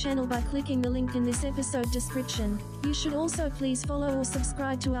YouTube channel by clicking the link in this episode description. You should also please follow or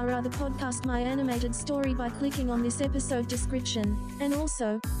subscribe to our other podcast, My Animated Story, by clicking on this episode description. And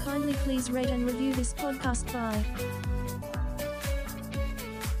also, kindly please rate and review this podcast. Bye.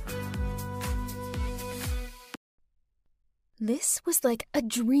 This was like a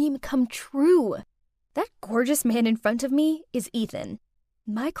dream come true. That gorgeous man in front of me is Ethan.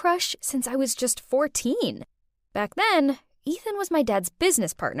 My crush since I was just 14. Back then, Ethan was my dad's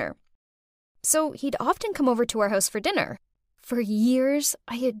business partner. So he'd often come over to our house for dinner. For years,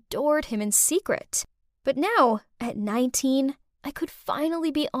 I adored him in secret. But now, at 19, I could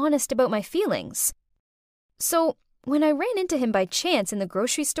finally be honest about my feelings. So when I ran into him by chance in the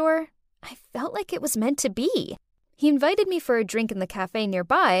grocery store, I felt like it was meant to be. He invited me for a drink in the cafe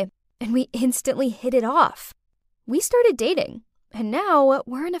nearby, and we instantly hit it off. We started dating, and now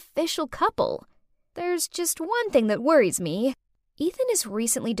we're an official couple. There's just one thing that worries me. Ethan is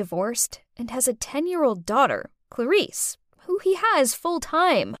recently divorced and has a 10-year-old daughter, Clarice, who he has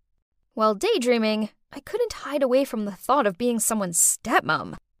full-time. While daydreaming, I couldn't hide away from the thought of being someone's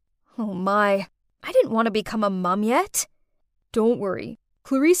stepmom. Oh my, I didn't want to become a mom yet. Don't worry,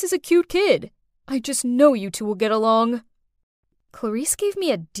 Clarice is a cute kid. I just know you two will get along. Clarice gave me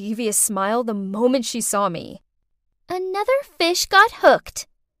a devious smile the moment she saw me. Another fish got hooked.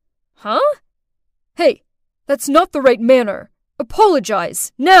 Huh? Hey, that's not the right manner.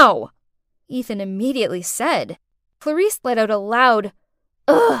 Apologize, now! Ethan immediately said. Clarice let out a loud,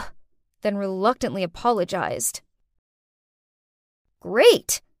 ugh, then reluctantly apologized.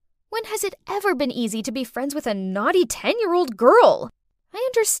 Great! When has it ever been easy to be friends with a naughty 10-year-old girl? I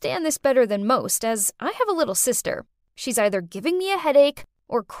understand this better than most, as I have a little sister. She's either giving me a headache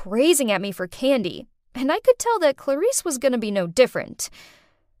or crazing at me for candy, and I could tell that Clarice was going to be no different.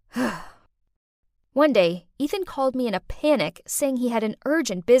 One day, Ethan called me in a panic, saying he had an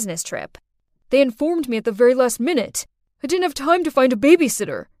urgent business trip. They informed me at the very last minute. I didn't have time to find a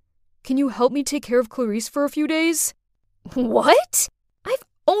babysitter. Can you help me take care of Clarice for a few days? What? I've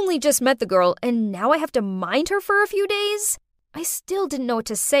only just met the girl, and now I have to mind her for a few days? I still didn't know what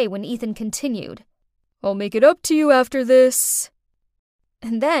to say when Ethan continued. I'll make it up to you after this.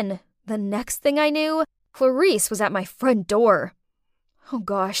 And then, the next thing I knew, Clarice was at my front door. Oh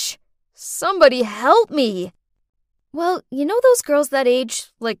gosh, somebody help me! Well, you know those girls that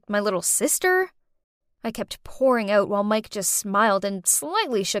age, like my little sister? I kept pouring out while Mike just smiled and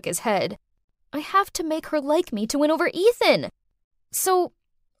slightly shook his head. I have to make her like me to win over Ethan. So,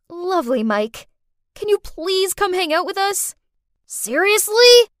 lovely Mike, can you please come hang out with us?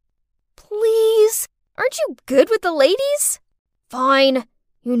 Seriously? Please? Aren't you good with the ladies? Fine.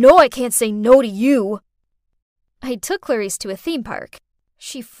 You know I can't say no to you. I took Clarice to a theme park.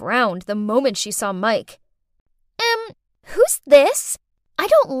 She frowned the moment she saw Mike. Who's this? I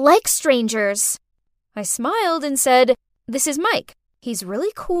don't like strangers. I smiled and said, This is Mike. He's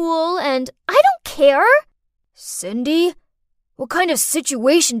really cool and I don't care. Cindy? What kind of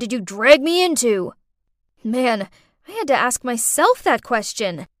situation did you drag me into? Man, I had to ask myself that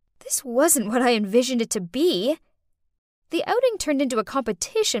question. This wasn't what I envisioned it to be. The outing turned into a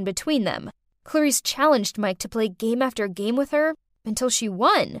competition between them. Clarice challenged Mike to play game after game with her until she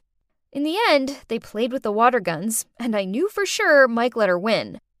won. In the end, they played with the water guns, and I knew for sure Mike let her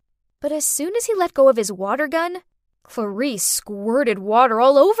win. But as soon as he let go of his water gun, Clarice squirted water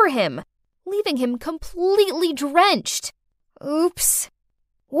all over him, leaving him completely drenched. Oops.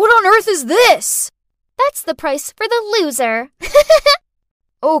 What on earth is this? That's the price for the loser.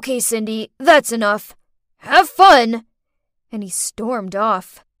 Okay, Cindy, that's enough. Have fun. And he stormed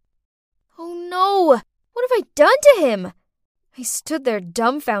off. Oh no, what have I done to him? I stood there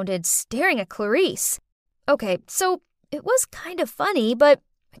dumbfounded, staring at Clarice. Okay, so it was kind of funny, but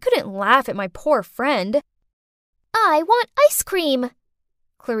I couldn't laugh at my poor friend. I want ice cream.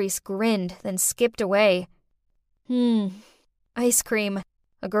 Clarice grinned, then skipped away. Ice cream.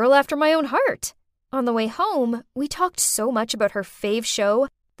 A girl after my own heart. On the way home, we talked so much about her fave show,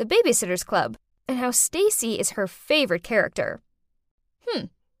 The Babysitter's Club, and how Stacy is her favorite character.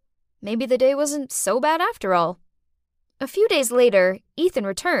 Maybe the day wasn't so bad after all. A few days later, Ethan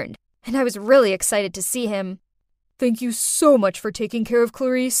returned, and I was really excited to see him. Thank you so much for taking care of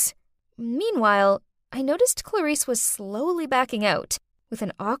Clarice. Meanwhile, I noticed Clarice was slowly backing out, with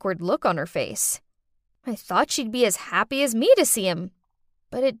an awkward look on her face. I thought she'd be as happy as me to see him,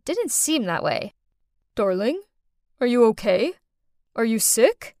 but it didn't seem that way. Darling, are you okay? Are you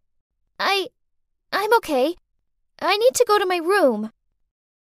sick? I'm okay. I need to go to my room.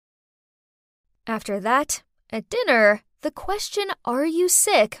 After that, at dinner, the question, "Are you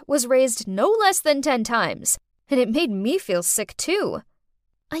sick?" was raised no less than 10 times, and it made me feel sick too.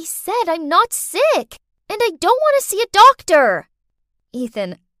 I said I'm not sick, and I don't want to see a doctor.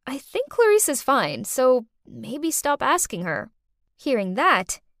 Ethan, I think Clarice is fine, so maybe stop asking her. Hearing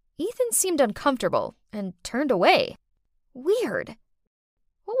that, Ethan seemed uncomfortable and turned away. Weird.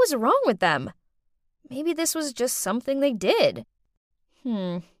 What was wrong with them? Maybe this was just something they did.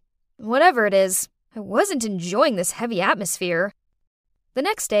 Whatever it is, I wasn't enjoying this heavy atmosphere. The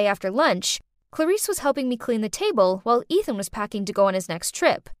next day after lunch, Clarice was helping me clean the table while Ethan was packing to go on his next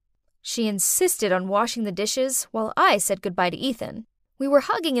trip. She insisted on washing the dishes while I said goodbye to Ethan. We were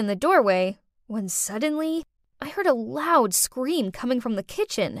hugging in the doorway when suddenly I heard a loud scream coming from the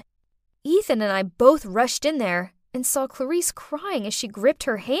kitchen. Ethan and I both rushed in there and saw Clarice crying as she gripped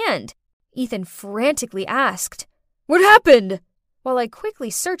her hand. Ethan frantically asked, "What happened?" while I quickly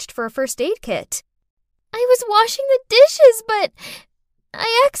searched for a first aid kit. I was washing the dishes, but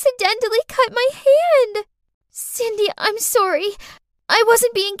I accidentally cut my hand. Cindy, I'm sorry. I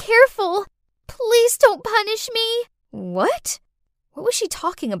wasn't being careful. Please don't punish me. What? What was she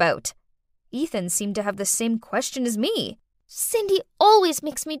talking about? Ethan seemed to have the same question as me. Cindy always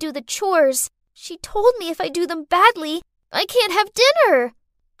makes me do the chores. She told me if I do them badly, I can't have dinner.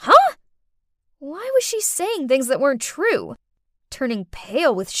 Huh? Why was she saying things that weren't true? Turning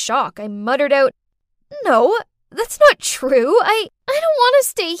pale with shock, I muttered out, "No, that's not true. I don't want to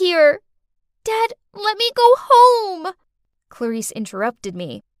stay here. Dad, let me go home." Clarice interrupted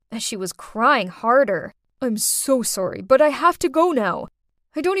me as she was crying harder. "I'm so sorry, but I have to go now.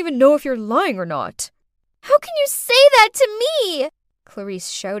 I don't even know if you're lying or not." "How can you say that to me?" Clarice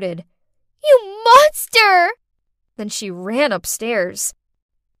shouted. "You monster!" Then she ran upstairs.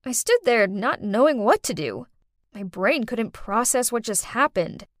 I stood there not knowing what to do. My brain couldn't process what just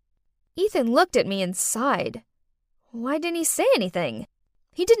happened. Ethan looked at me and sighed. Why didn't he say anything?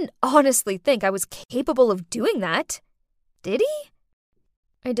 He didn't honestly think I was capable of doing that. Did he?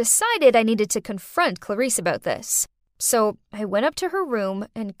 I decided I needed to confront Clarice about this. So I went up to her room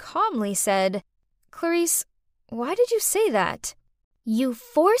and calmly said, "Clarice, why did you say that?" "You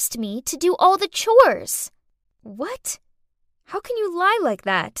forced me to do all the chores." "What? How can you lie like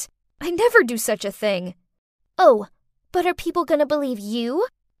that? I never do such a thing." "Oh, but are people gonna believe you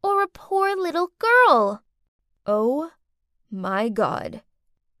or a poor little girl?" Oh my God.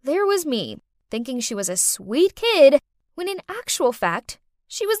 There was me, thinking she was a sweet kid, when in actual fact,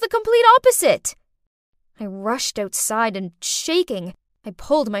 she was the complete opposite. I rushed outside and, shaking, I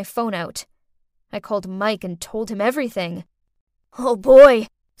pulled my phone out. I called Mike and told him everything. "Oh boy,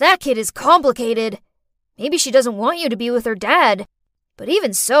 that kid is complicated. Maybe she doesn't want you to be with her dad. But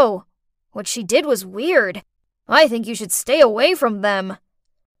even so, what she did was weird. I think you should stay away from them."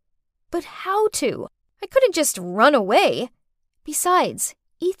 But how to? I couldn't just run away. Besides,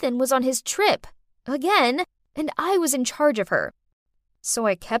 Ethan was on his trip, again, and I was in charge of her. So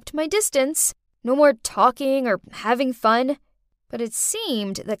I kept my distance, no more talking or having fun. But it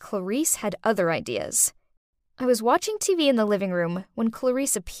seemed that Clarice had other ideas. I was watching TV in the living room when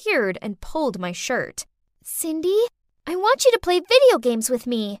Clarice appeared and pulled my shirt. "Cindy, I want you to play video games with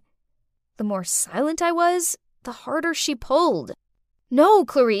me." The more silent I was, the harder she pulled. "No,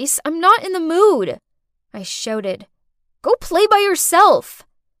 Clarice, I'm not in the mood," I shouted. "Go play by yourself."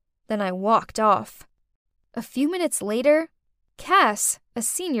 Then I walked off. A few minutes later, Cass, a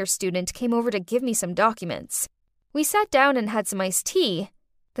senior student, came over to give me some documents. We sat down and had some iced tea.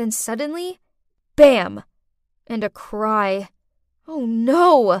 Then suddenly, bam! And a cry. Oh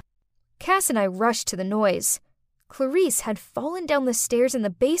no! Cass and I rushed to the noise. Clarice had fallen down the stairs in the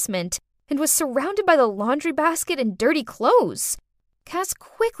basement and was surrounded by the laundry basket and dirty clothes. Cass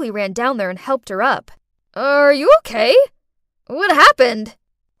quickly ran down there and helped her up. "Are you okay? What happened?"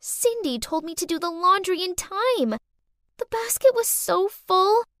 "Cindy told me to do the laundry in time. The basket was so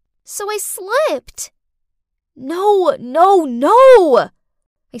full, so I slipped." No, no, no!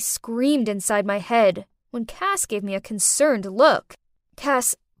 I screamed inside my head when Cass gave me a concerned look.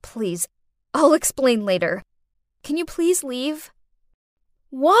 "Cass, please, I'll explain later. Can you please leave?"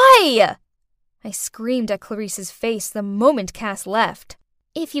 "Why?" I screamed at Clarice's face the moment Cass left.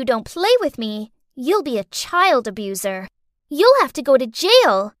 "If you don't play with me, you'll be a child abuser. You'll have to go to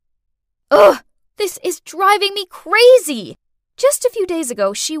jail." Ugh, this is driving me crazy. Just a few days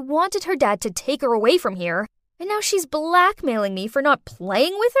ago, she wanted her dad to take her away from here, and now she's blackmailing me for not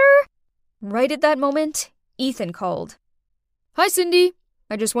playing with her? Right at that moment, Ethan called. Hi, Cindy.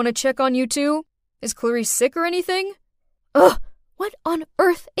 I just want to check on you too. Is Clarice sick or anything? Ugh, what on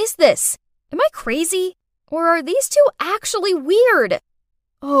earth is this? Am I crazy? Or are these two actually weird?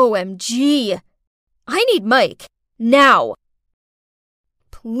 OMG. I need Mike. Now.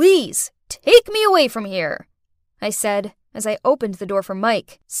 Please, take me away from here, I said as I opened the door for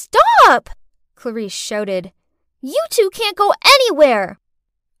Mike. Stop! Clarice shouted. You two can't go anywhere.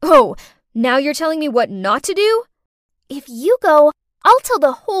 Oh, now you're telling me what not to do? If you go, I'll tell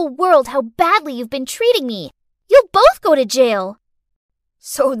the whole world how badly you've been treating me. You'll both go to jail.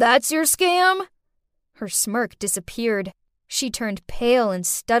 So that's your scam? Her smirk disappeared. She turned pale and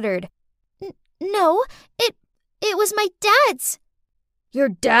stuttered. No, it was my dad's. Your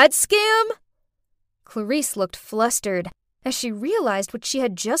dad's scam? Clarice looked flustered as she realized what she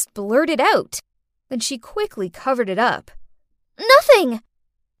had just blurted out. Then she quickly covered it up. Nothing!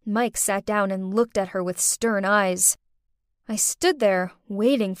 Mike sat down and looked at her with stern eyes. I stood there,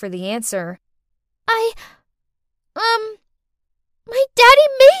 waiting for the answer. My daddy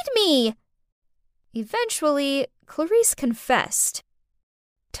made me! Eventually, Clarice confessed.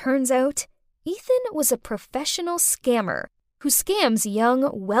 Turns out, Ethan was a professional scammer who scams young,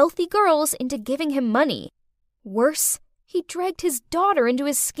 wealthy girls into giving him money. Worse, he dragged his daughter into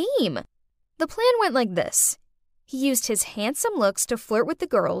his scheme. The plan went like this. He used his handsome looks to flirt with the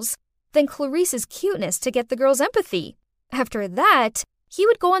girls, then Clarice's cuteness to get the girls' empathy. After that, he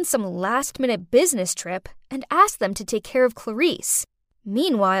would go on some last-minute business trip and ask them to take care of Clarice.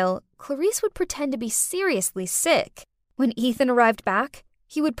 Meanwhile, Clarice would pretend to be seriously sick. When Ethan arrived back,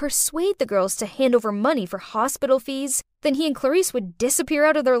 he would persuade the girls to hand over money for hospital fees, then he and Clarice would disappear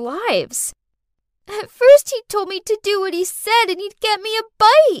out of their lives. At first he told me to do what he said and he'd get me a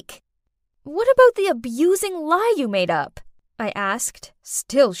bike. What about the abusing lie you made up? I asked,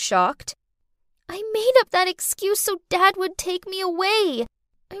 still shocked. I made up that excuse so Dad would take me away.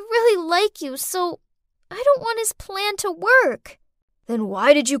 I really like you, so I don't want his plan to work. Then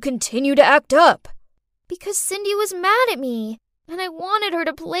why did you continue to act up? Because Cindy was mad at me, and I wanted her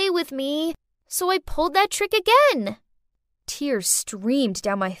to play with me, so I pulled that trick again. Tears streamed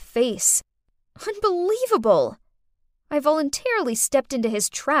down my face. Unbelievable! I voluntarily stepped into his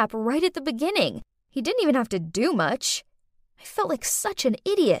trap right at the beginning. He didn't even have to do much. I felt like such an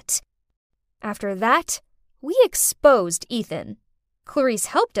idiot. After that, we exposed Ethan. Clarice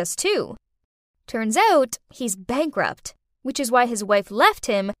helped us too. Turns out he's bankrupt, which is why his wife left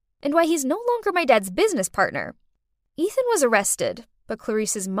him and why he's no longer my dad's business partner. Ethan was arrested, but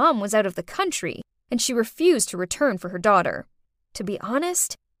Clarice's mom was out of the country, and she refused to return for her daughter. To be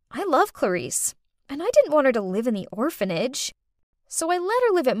honest, I love Clarice, and I didn't want her to live in the orphanage. So I let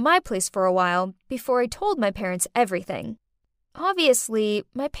her live at my place for a while before I told my parents everything. Obviously,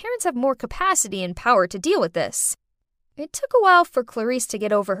 my parents have more capacity and power to deal with this. It took a while for Clarice to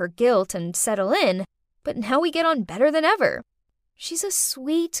get over her guilt and settle in, but now we get on better than ever. She's a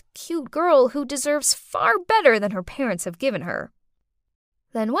sweet, cute girl who deserves far better than her parents have given her.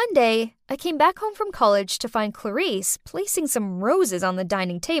 Then one day, I came back home from college to find Clarice placing some roses on the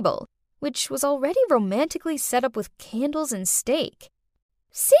dining table, which was already romantically set up with candles and steak.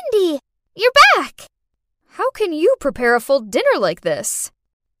 Cindy, you're back! How can you prepare a full dinner like this?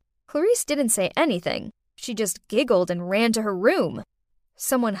 Clarice didn't say anything. She just giggled and ran to her room.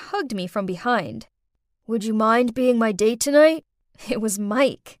 Someone hugged me from behind. Would you mind being my date tonight? It was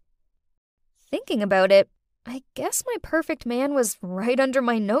Mike. Thinking about it, I guess my perfect man was right under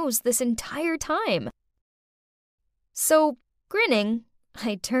my nose this entire time. So, grinning,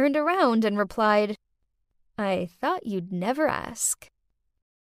 I turned around and replied, I thought you'd never ask.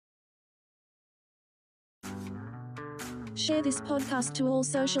 Share this podcast to all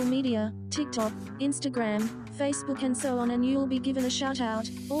social media, TikTok, Instagram, Facebook and so on, and you'll be given a shout out.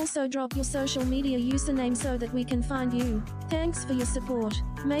 Also drop your social media username so that we can find you. Thanks for your support.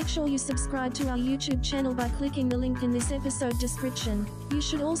 Make sure you subscribe to our YouTube channel by clicking the link in this episode description. You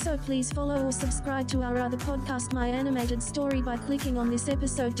should also please follow or subscribe to our other podcast, My Animated Story, by clicking on this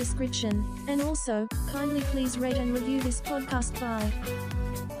episode description. And also, kindly please rate and review this podcast. Bye.